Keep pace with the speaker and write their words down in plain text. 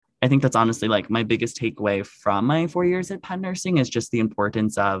I think that's honestly like my biggest takeaway from my 4 years at Penn Nursing is just the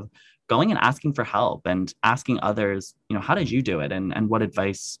importance of going and asking for help and asking others, how did you do it? And what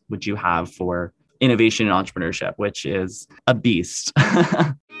advice would you have for innovation and entrepreneurship, which is a beast.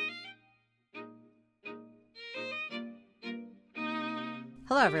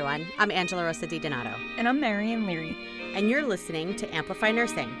 Hello, everyone. I'm Angela Rosa DiDonato. And I'm Marian Leary. And you're listening to Amplify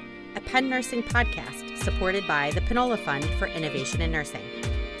Nursing, a Penn Nursing podcast supported by the Pinola Fund for Innovation in Nursing.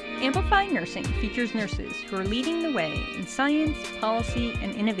 Amplify Nursing features nurses who are leading the way in science, policy,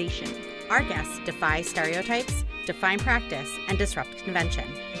 and innovation. Our guests defy stereotypes, define practice, and disrupt convention.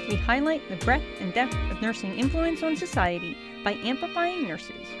 We highlight the breadth and depth of nursing influence on society by amplifying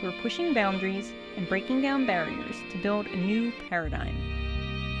nurses who are pushing boundaries and breaking down barriers to build a new paradigm.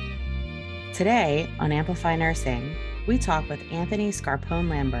 Today on Amplify Nursing, we talk with Anthony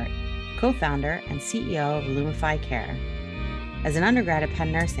Scarpone-Lambert, co-founder and CEO of Lumify Care. As an undergrad at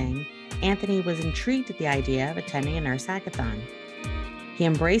Penn Nursing, Anthony was intrigued at the idea of attending a nurse hackathon. He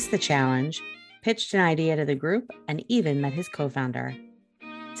embraced the challenge, pitched an idea to the group, and even met his co-founder.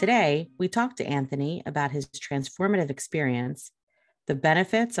 Today, we talk to Anthony about his transformative experience, the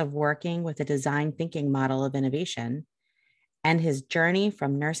benefits of working with a design thinking model of innovation, and his journey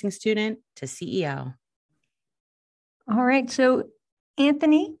from nursing student to CEO. All right. So,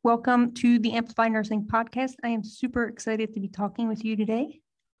 Anthony, welcome to the Amplify Nursing podcast. I am super excited to be talking with you today.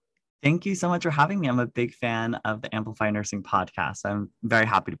 Thank you so much for having me. I'm a big fan of the Amplify Nursing podcast. I'm very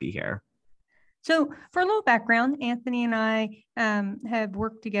happy to be here. So for a little background, Anthony and I have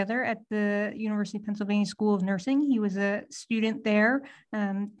worked together at the University of Pennsylvania School of Nursing. He was a student there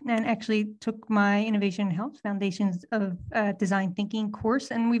and actually took my Innovation and Health Foundations of Design Thinking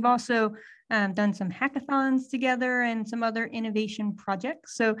course. And we've also done some hackathons together and some other innovation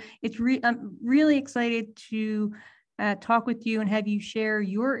projects. So I'm really excited to talk with you and have you share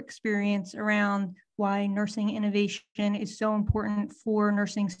your experience around why nursing innovation is so important for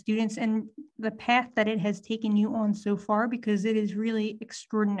nursing students and the path that it has taken you on so far, because it is really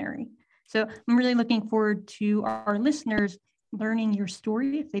extraordinary. So I'm really looking forward to our listeners learning your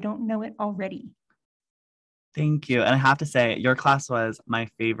story if they don't know it already. Thank you. And I have to say, your class was my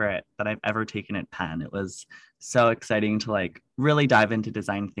favorite that I've ever taken at Penn. It was so exciting to really dive into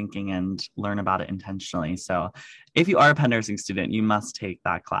design thinking and learn about it intentionally. So if you are a Penn Nursing student, you must take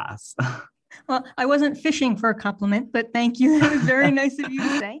that class. Well, I wasn't fishing for a compliment, but thank you. That was very nice of you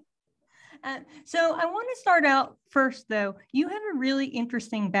to say. So I want to start out first, though. You have a really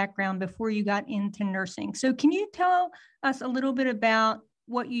interesting background before you got into nursing. So can you tell us a little bit about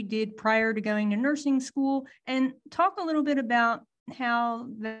what you did prior to going to nursing school and talk a little bit about how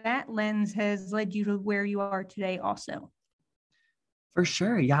that lens has led you to where you are today also? For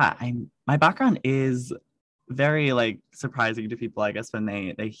sure. Yeah. My background is very surprising to people, I guess, when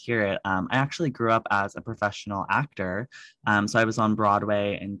they hear it. I actually grew up as a professional actor. So I was on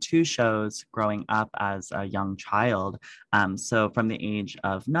Broadway in 2 shows growing up as a young child. So from the age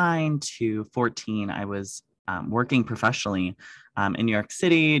of 9 to 14, I was working professionally in New York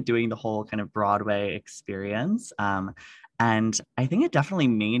City, doing the whole kind of Broadway experience. And I think it definitely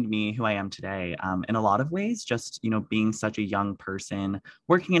made me who I am today in a lot of ways, just, being such a young person,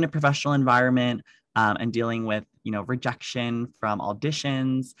 working in a professional environment, and dealing with, rejection from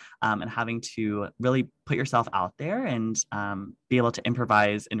auditions and having to really put yourself out there and be able to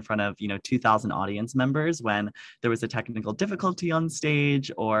improvise in front of, 2,000 audience members when there was a technical difficulty on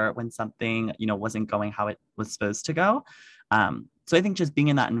stage or when something, wasn't going how it was supposed to go. So I think just being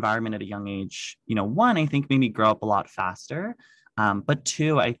in that environment at a young age, 1, I think made me grow up a lot faster. But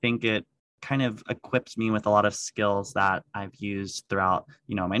 2, I think it kind of equipped me with a lot of skills that I've used throughout,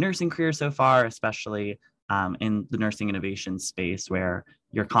 my nursing career so far, especially in the nursing innovation space where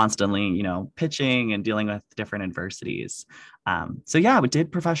you're constantly, pitching and dealing with different adversities. So yeah, we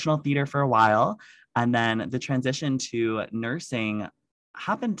did professional theater for a while. And then the transition to nursing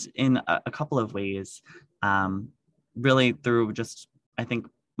happened in a couple of ways, really through just, I think,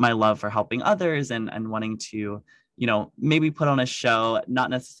 my love for helping others and wanting to maybe put on a show, not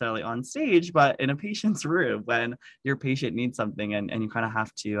necessarily on stage, but in a patient's room when your patient needs something and you kind of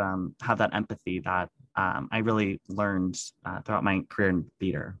have to have that empathy that I really learned throughout my career in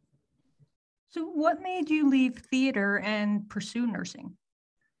theater. So what made you leave theater and pursue nursing?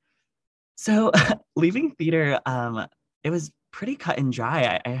 So leaving theater, it was pretty cut and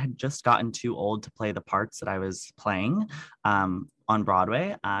dry. I had just gotten too old to play the parts that I was playing on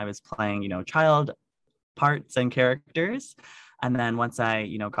Broadway. I was playing, child parts and characters. And then once I,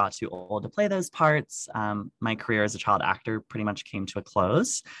 got too old to play those parts, my career as a child actor pretty much came to a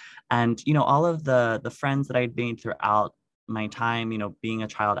close. And, all of the friends that I'd made throughout my time, being a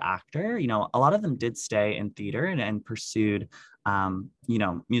child actor, a lot of them did stay in theater and pursued,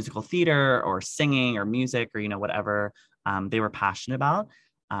 musical theater or singing or music or, whatever they were passionate about.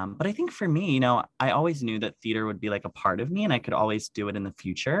 But I think for me, I always knew that theater would be like a part of me and I could always do it in the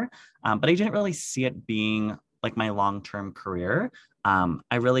future. But I didn't really see it being like my long-term career.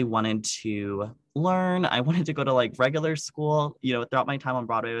 I really wanted to learn. I wanted to go to like regular school, throughout my time on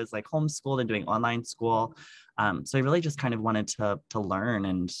Broadway, I was like homeschooled and doing online school. So I really just kind of wanted to learn.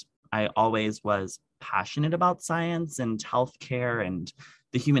 And I always was passionate about science and healthcare and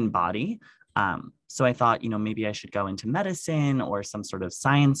the human body. So I thought, maybe I should go into medicine or some sort of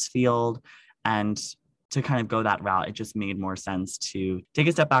science field. And to kind of go that route, it just made more sense to take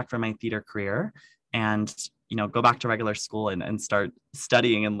a step back from my theater career and go back to regular school and start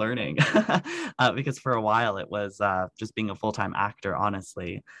studying and learning. Because for a while it was just being a full-time actor,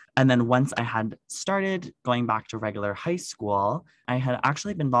 honestly. And then once I had started going back to regular high school, I had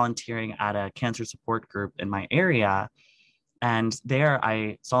actually been volunteering at a cancer support group in my area. And there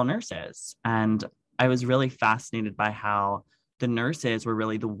I saw nurses. And I was really fascinated by how the nurses were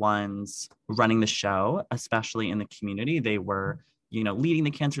really the ones running the show, especially in the community. They were, leading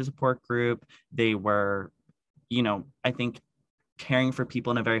the cancer support group. They were, I think caring for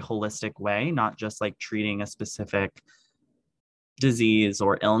people in a very holistic way, not just like treating a specific disease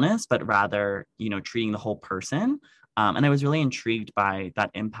or illness, but rather, treating the whole person. And I was really intrigued by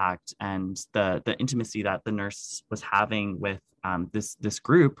that impact and the intimacy that the nurse was having with this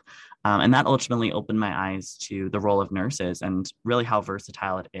group. And that ultimately opened my eyes to the role of nurses and really how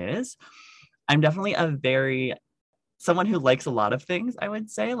versatile it is. I'm definitely someone who likes a lot of things, I would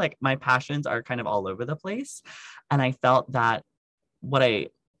say. Like my passions are kind of all over the place. And I felt that what I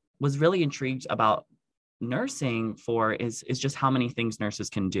was really intrigued about nursing for is just how many things nurses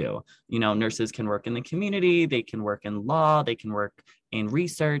can do. Nurses can work in the community, they can work in law, they can work in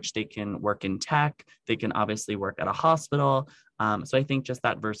research, they can work in tech, they can obviously work at a hospital. So I think just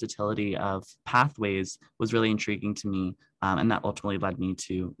that versatility of pathways was really intriguing to me. And that ultimately led me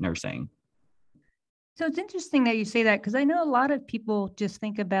to nursing. So it's interesting that you say that, because I know a lot of people just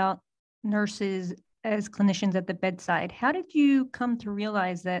think about nurses as clinicians at the bedside. How did you come to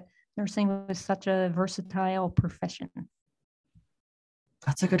realize that nursing was such a versatile profession?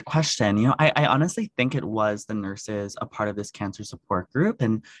 That's a good question. I honestly think it was the nurses a part of this cancer support group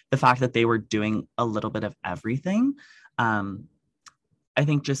and the fact that they were doing a little bit of everything. I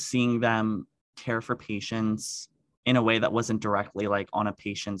think just seeing them care for patients in a way that wasn't directly like on a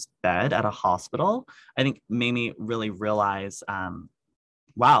patient's bed at a hospital, I think made me really realize,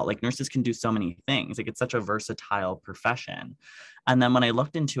 wow, like nurses can do so many things. Like it's such a versatile profession. And then when I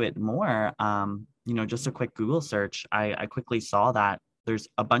looked into it more, just a quick Google search, I quickly saw that there's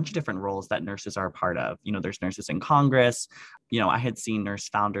a bunch of different roles that nurses are a part of. There's nurses in Congress. I had seen nurse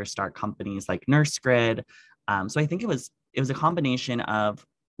founders start companies like NurseGrid. So I think it was a combination of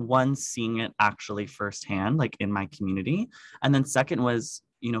one, seeing it actually firsthand, like in my community. And then second was,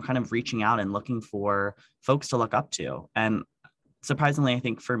 kind of reaching out and looking for folks to look up to. And surprisingly, I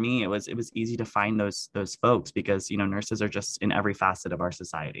think for me, it was easy to find those folks because, nurses are just in every facet of our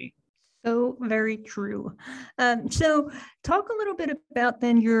society. So very true. So talk a little bit about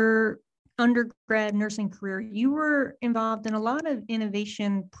then your undergrad nursing career. You were involved in a lot of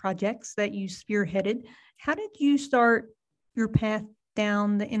innovation projects that you spearheaded. How did you start your path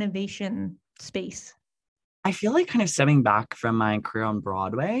down the innovation space? I feel like kind of stepping back from my career on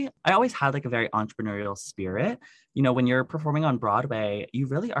Broadway, I always had like a very entrepreneurial spirit. When you're performing on Broadway, you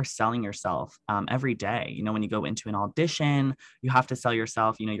really are selling yourself every day. When you go into an audition, you have to sell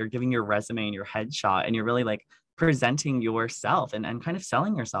yourself. You're giving your resume and your headshot, and you're really like presenting yourself and kind of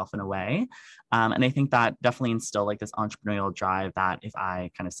selling yourself in a way. And I think that definitely instilled like this entrepreneurial drive that if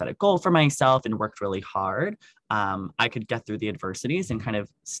I kind of set a goal for myself and worked really hard, I could get through the adversities and kind of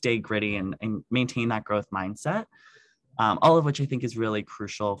stay gritty and maintain that growth mindset. All of which I think is really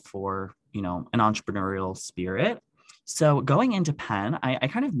crucial for, an entrepreneurial spirit. So going into Penn, I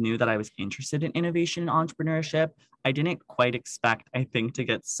kind of knew that I was interested in innovation and entrepreneurship. I didn't quite expect, I think, to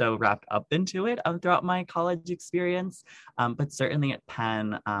get so wrapped up into it throughout my college experience. But certainly at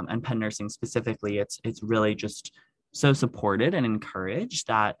Penn and Penn Nursing specifically, it's really just so supported and encouraged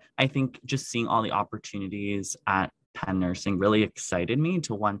that I think just seeing all the opportunities at Penn Nursing really excited me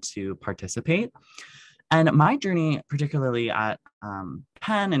to want to participate. And my journey, particularly at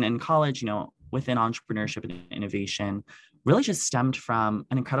Penn and in college, within entrepreneurship and innovation, really just stemmed from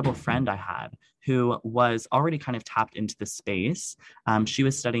an incredible friend I had who was already kind of tapped into the space. She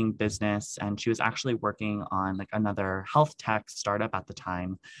was studying business and she was actually working on like another health tech startup at the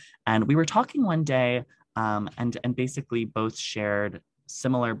time. And we were talking one day and basically both shared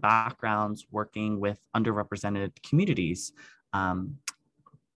similar backgrounds working with underrepresented communities.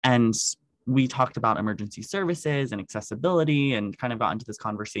 And we talked about emergency services and accessibility and kind of got into this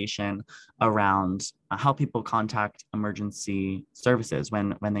conversation around how people contact emergency services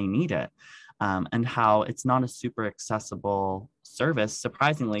when they need it. And how it's not a super accessible service.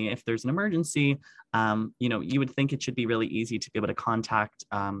 Surprisingly, if there's an emergency, you would think it should be really easy to be able to contact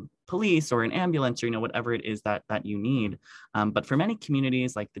police or an ambulance or, whatever it is that you need. But for many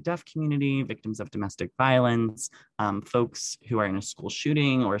communities like the deaf community, victims of domestic violence, folks who are in a school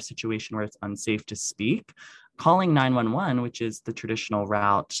shooting or a situation where it's unsafe to speak, calling 911, which is the traditional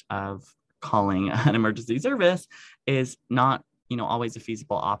route of calling an emergency service, is not, always a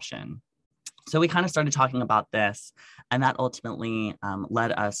feasible option. So we kind of started talking about this, and that ultimately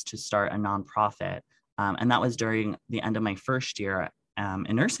led us to start a nonprofit. And that was during the end of my first year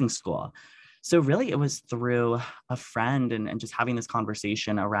in nursing school. So really it was through a friend and just having this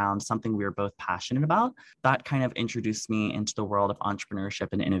conversation around something we were both passionate about that kind of introduced me into the world of entrepreneurship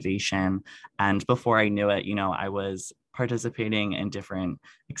and innovation. And before I knew it, I was participating in different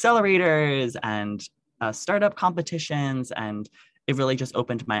accelerators and startup competitions, and it really just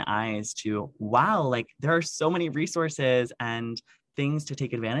opened my eyes to, wow, like there are so many resources and things to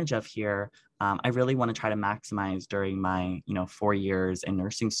take advantage of here. I really want to try to maximize during my, 4 years in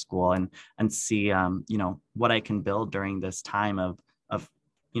nursing school and see, what I can build during this time of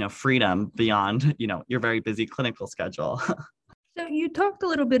freedom beyond, your very busy clinical schedule. So you talked a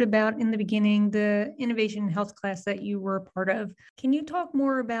little bit about in the beginning the innovation health class that you were a part of. Can you talk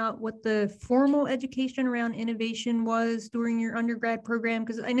more about what the formal education around innovation was during your undergrad program?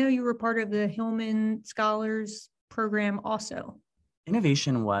 Because I know you were part of the Hillman Scholars Program also.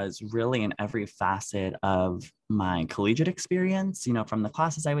 Innovation was really in every facet of my collegiate experience, from the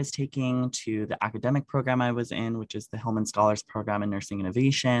classes I was taking to the academic program I was in, which is the Hillman Scholars Program in Nursing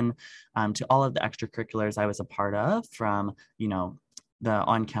Innovation, to all of the extracurriculars I was a part of, from, the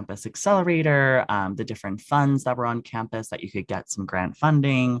on-campus accelerator, the different funds that were on campus that you could get some grant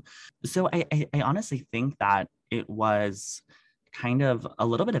funding. So I honestly think that it was kind of a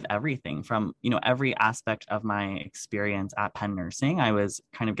little bit of everything from, every aspect of my experience at Penn Nursing. I was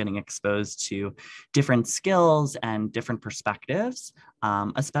kind of getting exposed to different skills and different perspectives,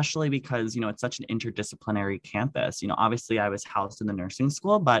 especially because, it's such an interdisciplinary campus. Obviously I was housed in the nursing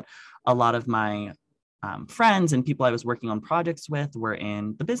school, but a lot of my friends and people I was working on projects with were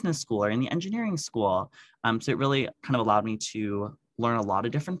in the business school or in the engineering school. So it really kind of allowed me to learn a lot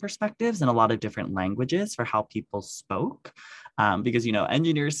of different perspectives and a lot of different languages for how people spoke. Because,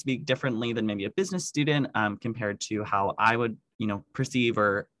 engineers speak differently than maybe a business student compared to how I would, perceive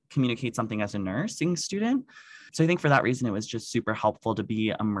or communicate something as a nursing student. So I think for that reason, it was just super helpful to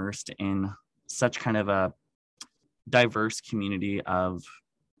be immersed in such kind of a diverse community of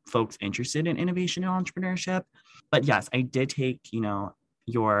folks interested in innovation and entrepreneurship. But yes, I did take,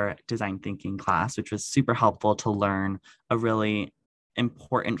 your design thinking class, which was super helpful to learn a really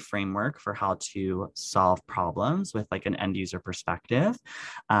important framework for how to solve problems with like an end user perspective.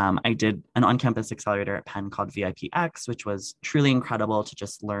 I did an on-campus accelerator at Penn called VIPX, which was truly incredible to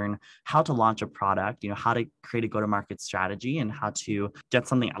just learn how to launch a product, how to create a go-to-market strategy and how to get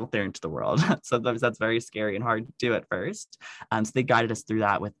something out there into the world. Sometimes that's very scary and hard to do at first. So they guided us through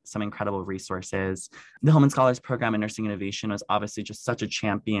that with some incredible resources. The Hillman Scholars Program in Nursing Innovation was obviously just such a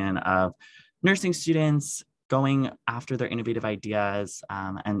champion of nursing students going after their innovative ideas.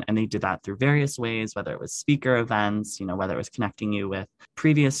 And they did that through various ways, whether it was speaker events, whether it was connecting you with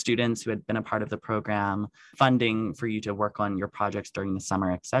previous students who had been a part of the program, funding for you to work on your projects during the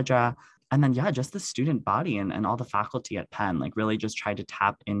summer, et cetera. And then, just the student body and all the faculty at Penn, like really just tried to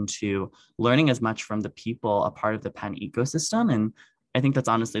tap into learning as much from the people a part of the Penn ecosystem. And I think that's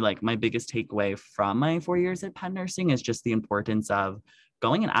honestly like my biggest takeaway from my 4 years at Penn Nursing is just the importance of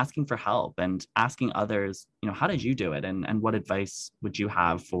going and asking for help and asking others, how did you do it? And what advice would you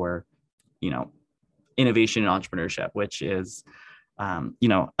have for, innovation and entrepreneurship, which is,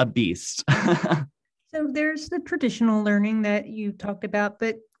 a beast. So there's the traditional learning that you talked about,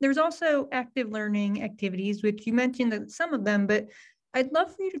 but there's also active learning activities, which you mentioned that some of them, but I'd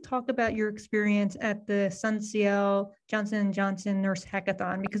love for you to talk about your experience at the SunCL Johnson & Johnson Nurse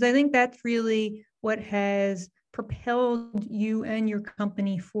Hackathon, because I think that's really what has propelled you and your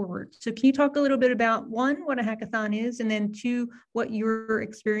company forward. So can you talk a little bit about, one, what a hackathon is, and then two, what your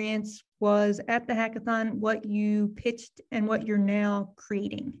experience was at the hackathon, what you pitched, and what you're now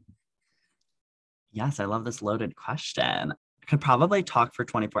creating? Yes, I love this loaded question. could probably talk for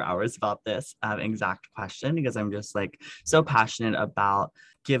 24 hours about this exact question because I'm just like so passionate about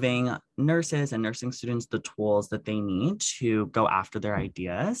giving nurses and nursing students the tools that they need to go after their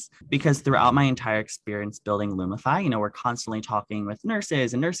ideas. Because throughout my entire experience building Lumify, we're constantly talking with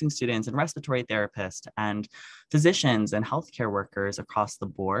nurses and nursing students and respiratory therapists and physicians and healthcare workers across the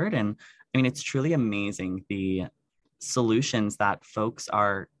board. And I mean, it's truly amazing the solutions that folks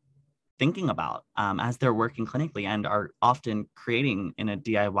are thinking about as they're working clinically and are often creating in a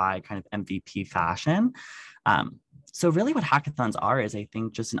DIY kind of MVP fashion. So really what hackathons are is, I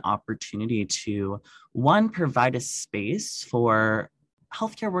think, just an opportunity to, one, provide a space for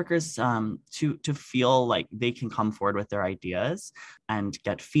healthcare workers to feel like they can come forward with their ideas and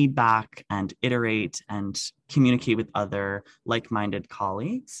get feedback and iterate and communicate with other like-minded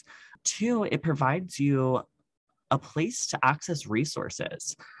colleagues. Two, it provides you a place to access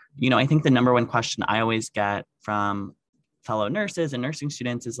resources. I think the number one question I always get from fellow nurses and nursing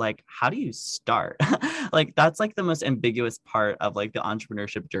students is like, how do you start? Like, that's like the most ambiguous part of like the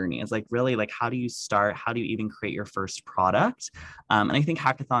entrepreneurship journey, is like, really, like, how do you start? How do you even create your first product? And I think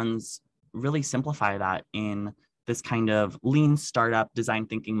hackathons really simplify that in this kind of lean startup design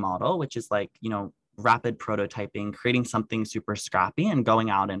thinking model, which is like, rapid prototyping, creating something super scrappy and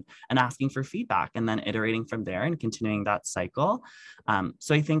going out and asking for feedback and then iterating from there and continuing that cycle.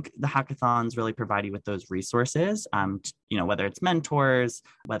 So I think the hackathons really provide you with those resources, whether it's mentors,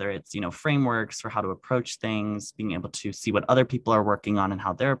 whether it's, frameworks for how to approach things, being able to see what other people are working on and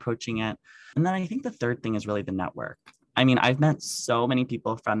how they're approaching it. And then I think the third thing is really the network. I mean, I've met so many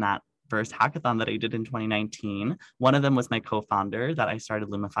people from that first hackathon that I did in 2019. One of them was my co-founder that I started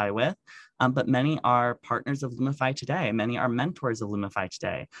Lumify with, but many are partners of Lumify today. Many are mentors of Lumify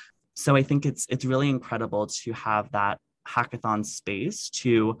today. So I think it's really incredible to have that hackathon space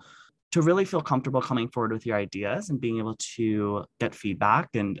to really feel comfortable coming forward with your ideas and being able to get feedback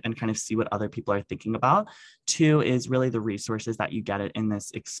and kind of see what other people are thinking about. Two is really the resources that you get in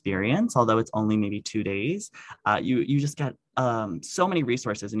this experience. Although it's only maybe 2 days, you just get so many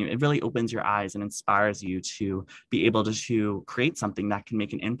resources, and it really opens your eyes and inspires you to be able to create something that can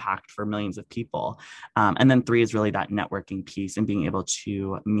make an impact for millions of people. And then three is really that networking piece and being able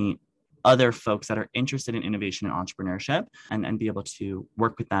to meet other folks that are interested in innovation and entrepreneurship and be able to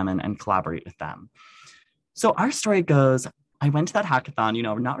work with them and collaborate with them. So our story goes, I went to that hackathon,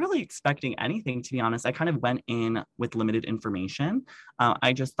 not really expecting anything, to be honest. I kind of went in with limited information.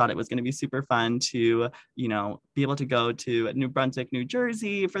 I just thought it was going to be super fun to, be able to go to New Brunswick, New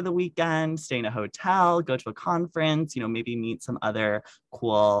Jersey for the weekend, stay in a hotel, go to a conference, maybe meet some other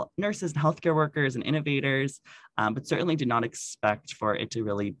cool nurses and healthcare workers and innovators, but certainly did not expect for it to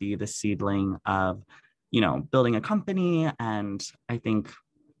really be the seedling of, building a company. And I think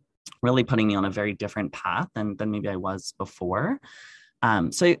really putting me on a very different path than maybe I was before.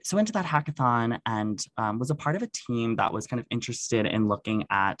 So went to that hackathon and was a part of a team that was kind of interested in looking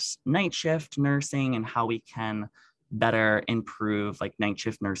at night shift nursing and how we can better improve like night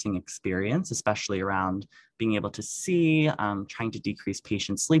shift nursing experience, especially around being able to see, trying to decrease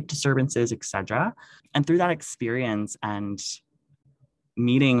patient sleep disturbances, et cetera. And through that experience and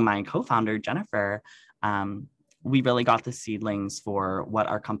meeting my co-founder, Jennifer, we really got the seedlings for what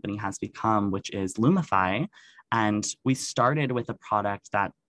our company has become, which is Lumify. And we started with a product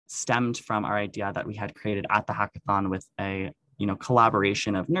that stemmed from our idea that we had created at the hackathon with a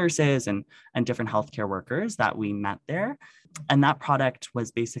collaboration of nurses and different healthcare workers that we met there. And that product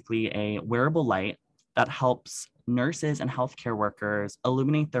was basically a wearable light that helps nurses and healthcare workers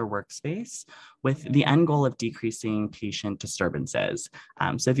illuminate their workspace with the end goal of decreasing patient disturbances.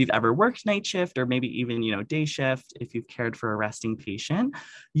 So if you've ever worked night shift or maybe even, day shift, if you've cared for a resting patient,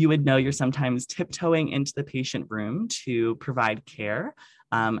 you would know you're sometimes tiptoeing into the patient room to provide care.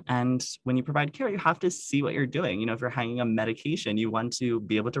 And when you provide care, you have to see what you're doing. If you're hanging a medication, you want to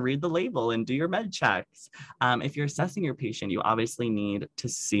be able to read the label and do your med checks. If you're assessing your patient, you obviously need to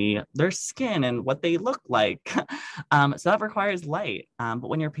see their skin and what they look like. So that requires light. But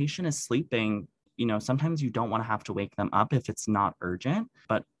when your patient is sleeping, sometimes you don't want to have to wake them up if it's not urgent.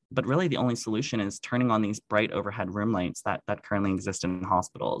 But really the only solution is turning on these bright overhead room lights that currently exist in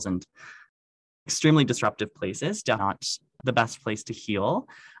hospitals and extremely disruptive places, not the best place to heal.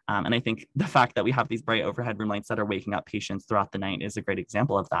 And I think the fact that we have these bright overhead room lights that are waking up patients throughout the night is a great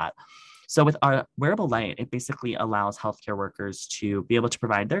example of that. So with our wearable light, it basically allows healthcare workers to be able to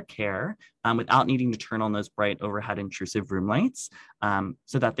provide their care without needing to turn on those bright overhead intrusive room lights,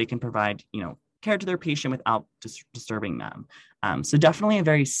 so that they can provide, care to their patient without disturbing them. So definitely a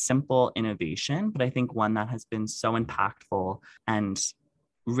very simple innovation, but I think one that has been so impactful and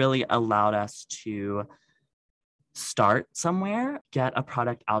really allowed us to start somewhere, get a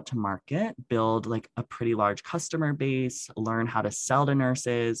product out to market, build like a pretty large customer base, learn how to sell to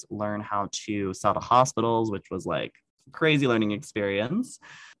nurses, learn how to sell to hospitals, which was like crazy learning experience.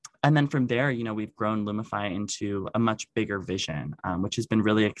 And then from there, we've grown Lumify into a much bigger vision, which has been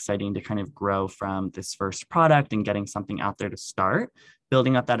really exciting to kind of grow from this first product and getting something out there to start,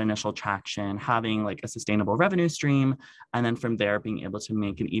 building up that initial traction, having like a sustainable revenue stream, and then from there being able to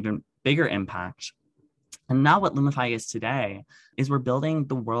make an even bigger impact. And now what Lumify is today is we're building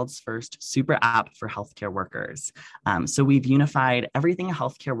the world's first super app for healthcare workers. So we've unified everything a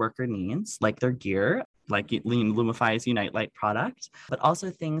healthcare worker needs, like their gear, like Lumify's Unite Light product, but also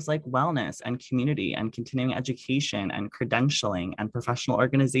things like wellness and community and continuing education and credentialing and professional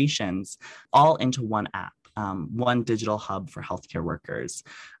organizations, all into one app. One digital hub for healthcare workers.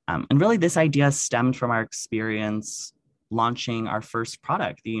 And really this idea stemmed from our experience launching our first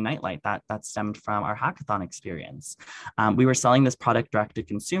product, the Unite Light, that stemmed from our hackathon experience. We were selling this product direct to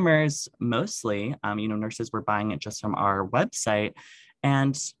consumers mostly. Nurses were buying it just from our website.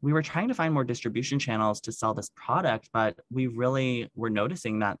 And we were trying to find more distribution channels to sell this product, but we really were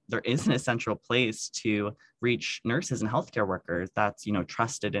noticing that there isn't a central place to reach nurses and healthcare workers that's,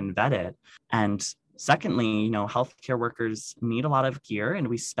 trusted and vetted. And secondly, healthcare workers need a lot of gear and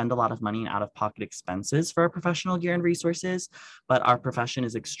we spend a lot of money in out-of-pocket expenses for our professional gear and resources, but our profession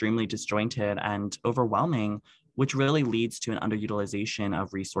is extremely disjointed and overwhelming, which really leads to an underutilization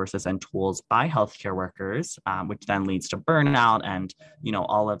of resources and tools by healthcare workers, which then leads to burnout and,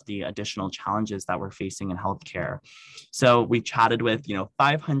 all of the additional challenges that we're facing in healthcare. So we chatted with,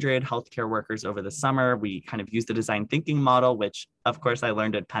 500 healthcare workers over the summer. We kind of used the design thinking model, which of course I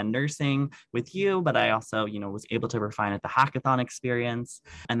learned at Penn Nursing with you, but I also, was able to refine at the hackathon experience.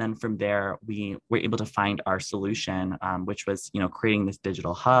 And then from there, we were able to find our solution, which was, creating this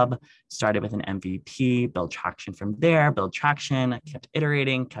digital hub, started with an MVP, build traction from there, build traction, kept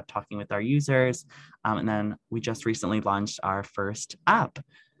iterating, kept talking with our users. And then we just recently launched our first app.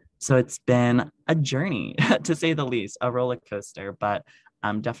 So it's been a journey, to say the least, a roller coaster, but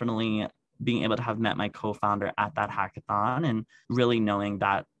definitely being able to have met my co-founder at that hackathon and really knowing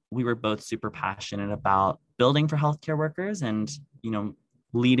that we were both super passionate about building for healthcare workers and,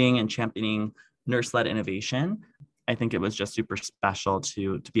 leading and championing nurse-led innovation. I think it was just super special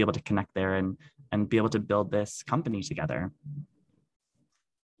to be able to connect there and be able to build this company together.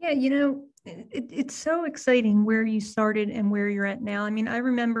 Yeah, it's so exciting where you started and where you're at now. I mean, I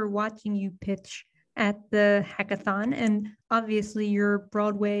remember watching you pitch at the hackathon, and obviously your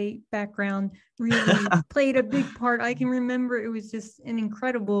Broadway background really played a big part. I can remember it was just an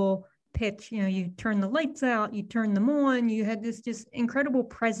incredible pitch. You turn the lights out, you turn them on, you had this just incredible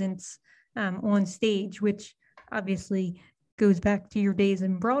presence on stage, which obviously goes back to your days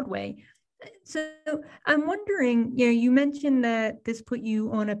in Broadway. So I'm wondering, you mentioned that this put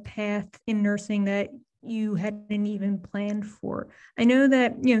you on a path in nursing that you hadn't even planned for. I know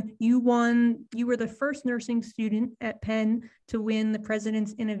that, you were the first nursing student at Penn to win the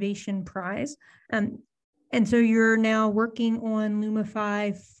President's Innovation Prize. And so you're now working on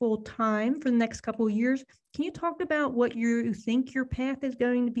Lumify full time for the next couple of years. Can you talk about what you think your path is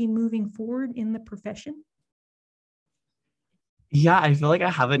going to be moving forward in the profession? Yeah, I feel like I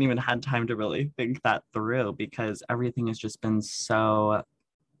haven't even had time to really think that through because everything has just been so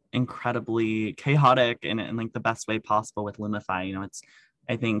incredibly chaotic in like the best way possible with Lumify.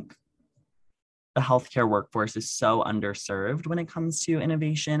 I think the healthcare workforce is so underserved when it comes to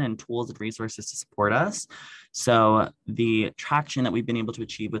innovation and tools and resources to support us. So the traction that we've been able to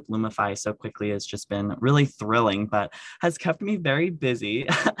achieve with Lumify so quickly has just been really thrilling, but has kept me very busy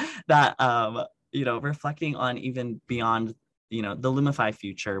that, reflecting on even beyond the Lumify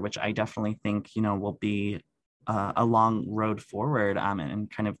future, which I definitely think, will be a long road forward and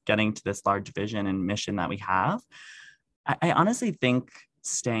kind of getting to this large vision and mission that we have. I honestly think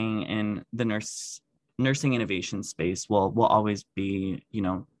staying in the nursing innovation space will always be,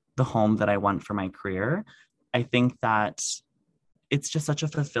 the home that I want for my career. I think that it's just such a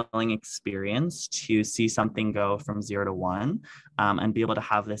fulfilling experience to see something go from 0 to 1 and be able to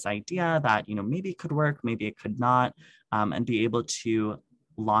have this idea that, maybe it could work, maybe it could not, and be able to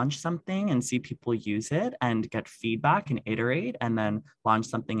launch something and see people use it and get feedback and iterate and then launch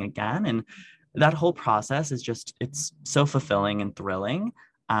something again. And that whole process is it's so fulfilling and thrilling.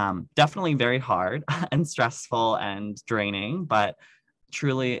 Definitely very hard and stressful and draining, but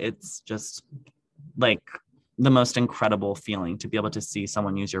truly it's just like the most incredible feeling to be able to see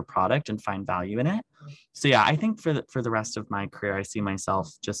someone use your product and find value in it. So yeah, I think for the rest of my career, I see myself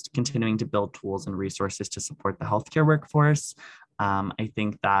just continuing to build tools and resources to support the healthcare workforce, I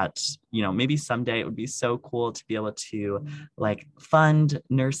think that, maybe someday it would be so cool to be able to like fund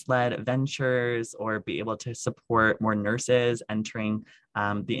nurse-led ventures or be able to support more nurses entering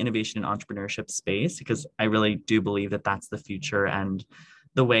the innovation and entrepreneurship space, because I really do believe that that's the future, and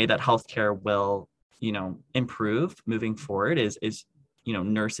the way that healthcare will, improve moving forward is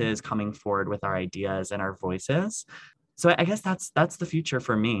nurses coming forward with our ideas and our voices. So I guess that's the future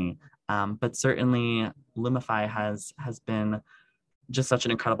for me. But certainly Lumify has been just such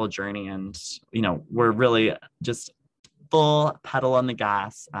an incredible journey, and we're really just full pedal on the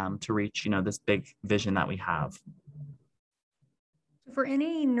gas to reach this big vision that we have. For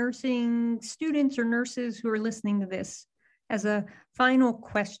any nursing students or nurses who are listening to this, as a final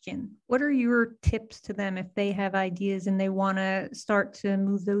question, what are your tips to them if they have ideas and they want to start to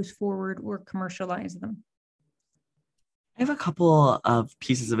move those forward or commercialize them? I have a couple of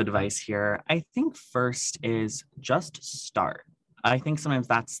pieces of advice here. I think first is just start. I think sometimes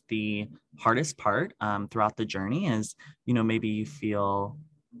that's the hardest part throughout the journey is, maybe you feel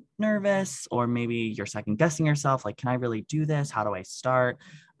nervous, or maybe you're second guessing yourself, like, can I really do this? How do I start?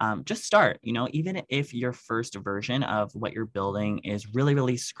 Just start, even if your first version of what you're building is really,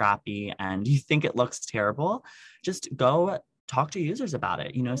 really scrappy and you think it looks terrible, just go talk to users about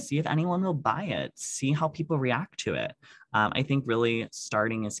it, see if anyone will buy it, see how people react to it. I think really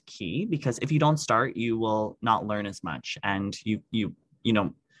starting is key, because if you don't start, you will not learn as much, and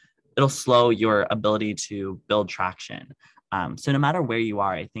it'll slow your ability to build traction. So no matter where you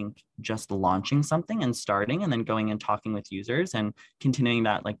are, I think just launching something and starting and then going and talking with users and continuing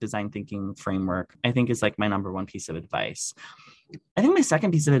that like design thinking framework, I think is like my number one piece of advice. I think my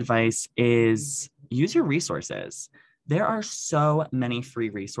second piece of advice is use your resources. There are so many free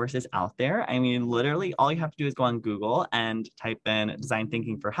resources out there. I mean, literally all you have to do is go on Google and type in design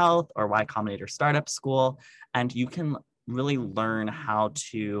thinking for health or Y Combinator startup school, and you can really learn how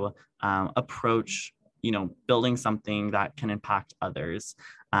to approach building something that can impact others.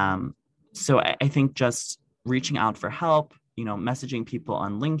 So I think just reaching out for help, messaging people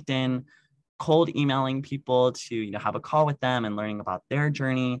on LinkedIn, cold emailing people to, have a call with them and learning about their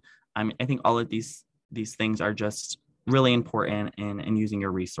journey. I think all of these things are just really important in using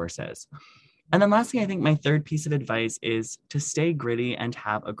your resources. And then lastly, I think my third piece of advice is to stay gritty and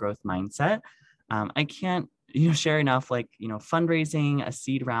have a growth mindset. I can't share enough, like, fundraising a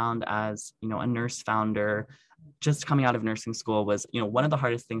seed round as, a nurse founder just coming out of nursing school was, one of the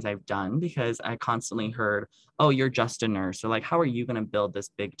hardest things I've done, because I constantly heard, oh, you're just a nurse, or like, how are you going to build this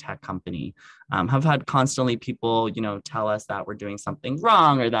big tech company? I've had constantly people, tell us that we're doing something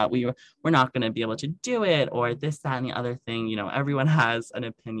wrong, or that we're not going to be able to do it, or this, that, and the other thing. Everyone has an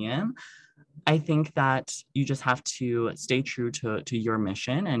opinion. I think that you just have to stay true to your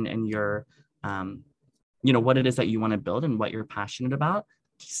mission and your, what it is that you want to build and what you're passionate about.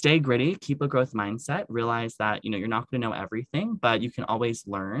 Stay gritty, keep a growth mindset, realize that, you're not going to know everything, but you can always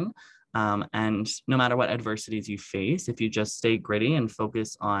learn. And no matter what adversities you face, if you just stay gritty and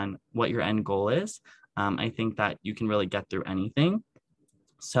focus on what your end goal is, I think that you can really get through anything.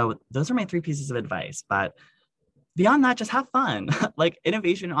 So those are my three pieces of advice. But beyond that, just have fun. Like,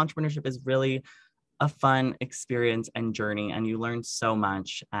 innovation and entrepreneurship is really a fun experience and journey, and you learn so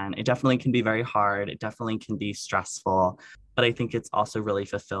much, and it definitely can be very hard. It definitely can be stressful, but I think it's also really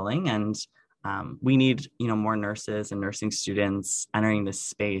fulfilling, and we need, more nurses and nursing students entering this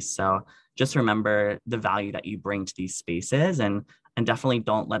space. So just remember the value that you bring to these spaces, and definitely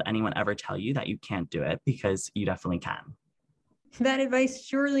don't let anyone ever tell you that you can't do it, because you definitely can. That advice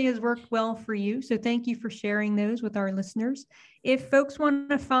surely has worked well for you. So thank you for sharing those with our listeners. If folks want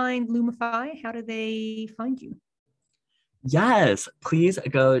to find Lumify, how do they find you? Yes, please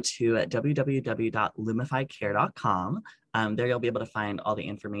go to www.lumifycare.com. There you'll be able to find all the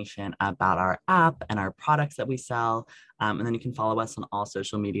information about our app and our products that we sell. And then you can follow us on all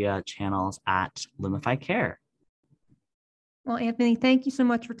social media channels at Lumify Care. Well, Anthony, thank you so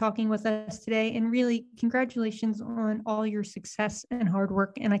much for talking with us today, and really congratulations on all your success and hard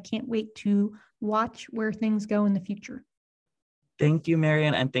work. And I can't wait to watch where things go in the future. Thank you,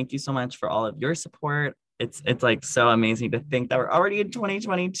 Marian. And thank you so much for all of your support. It's like so amazing to think that we're already in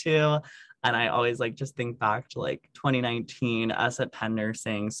 2022. And I always just think back to 2019, us at Penn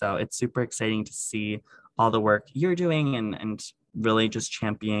Nursing. So it's super exciting to see all the work you're doing and really just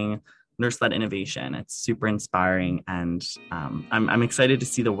championing nurse-led innovation. It's super inspiring, and I'm excited to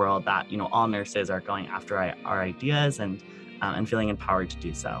see the world that all nurses are going after our ideas and feeling empowered to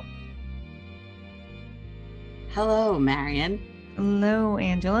do so. Hello, Marian. Hello,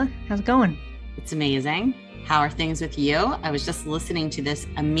 Angela. How's it going? It's amazing. How are things with you? I was just listening to this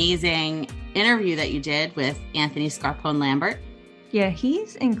amazing interview that you did with Anthony Scarpone Lambert. Yeah,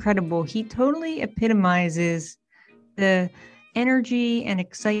 he's incredible. He totally epitomizes the energy and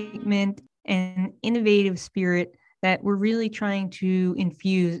excitement and innovative spirit that we're really trying to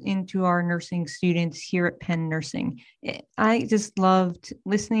infuse into our nursing students here at Penn Nursing. I just loved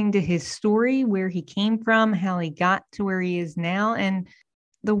listening to his story, where he came from, how he got to where he is now, and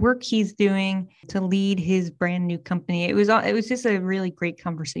the work he's doing to lead his brand new company. It was just a really great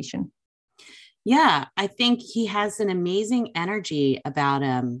conversation. Yeah, I think he has an amazing energy about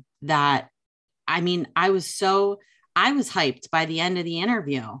him that, I mean, I was hyped by the end of the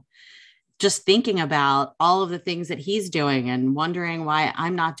interview, just thinking about all of the things that he's doing and wondering why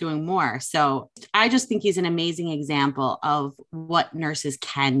I'm not doing more. So I just think he's an amazing example of what nurses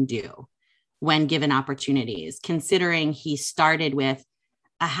can do when given opportunities, considering he started with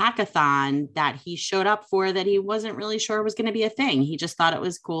a hackathon that he showed up for that he wasn't really sure was going to be a thing. He just thought it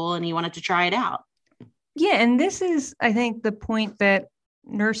was cool and he wanted to try it out. Yeah, and this is, I think, the point that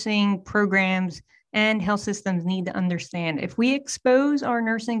nursing programs and health systems need to understand. If we expose our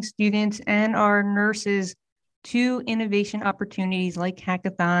nursing students and our nurses to innovation opportunities like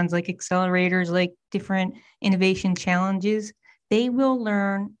hackathons, like accelerators, like different innovation challenges, they will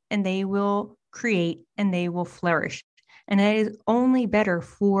learn and they will create and they will flourish. And that is only better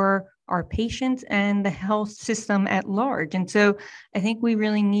for our patients and the health system at large. And so I think we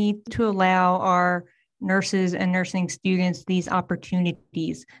really need to allow our nurses and nursing students these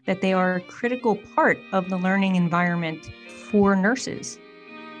opportunities, that they are a critical part of the learning environment for nurses.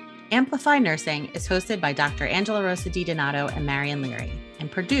 Amplify Nursing is hosted by Dr. Angela Rosa DiDonato and Marian Leary, and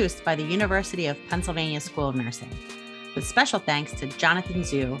produced by the University of Pennsylvania School of Nursing, with special thanks to Jonathan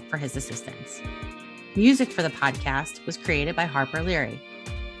Zhu for his assistance. Music for the podcast was created by Harper Leary.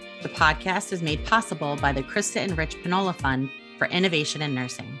 The podcast is made possible by the Krista and Rich Pinola Fund for Innovation in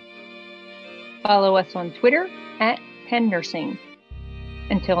Nursing. Follow us on Twitter at Penn Nursing.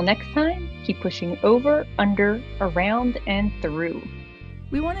 Until next time, keep pushing over, under, around, and through.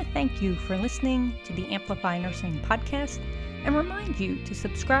 We want to thank you for listening to the Amplify Nursing podcast and remind you to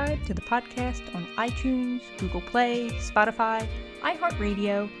subscribe to the podcast on iTunes, Google Play, Spotify,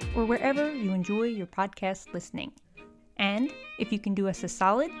 iHeartRadio, or wherever you enjoy your podcast listening. And if you can do us a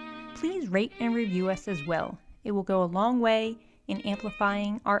solid, please rate and review us as well. It will go a long way in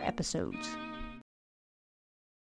amplifying our episodes.